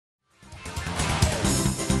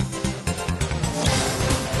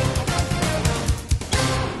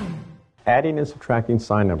adding and subtracting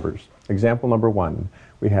sign numbers. Example number 1,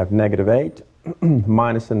 we have -8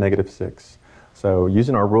 minus a -6. So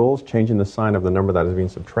using our rules, changing the sign of the number that is being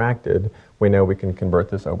subtracted, we know we can convert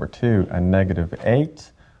this over to a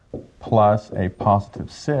 -8 plus a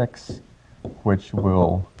 +6, which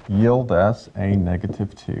will yield us a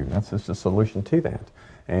 -2. That's just a solution to that.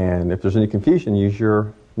 And if there's any confusion, use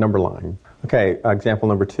your number line. Okay, example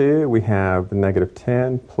number 2, we have the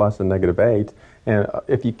 -10 plus a -8. And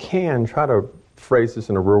if you can, try to phrase this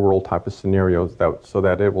in a real-world type of scenario so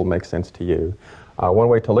that it will make sense to you. One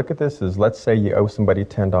way to look at this is, let's say you owe somebody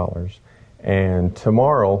 $10, and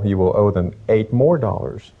tomorrow you will owe them $8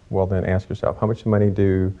 more. Well, then ask yourself, how much money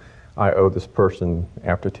do I owe this person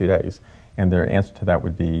after 2 days? And their answer to that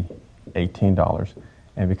would be $18.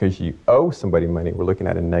 And because you owe somebody money, we're looking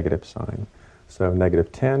at a negative sign. So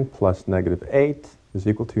 -10 plus -8 is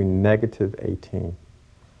equal to -18.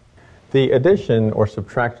 The addition or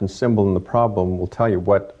subtraction symbol in the problem will tell you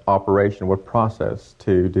what operation, what process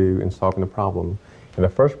to do in solving the problem. In the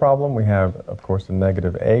first problem, we have, of course, a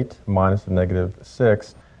 -8 minus a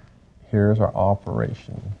 -6. Here's our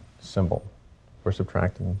operation symbol for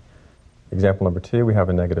subtracting. Example number 2, we have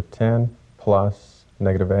a -10 plus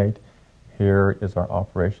 -8. Here is our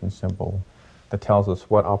operation symbol that tells us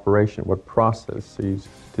what operation, what process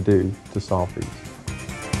to do to solve these.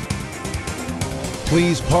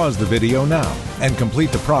 Please pause the video now and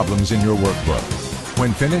complete the problems in your workbook.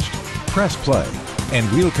 When finished, press play, and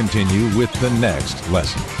we'll continue with the next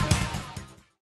lesson.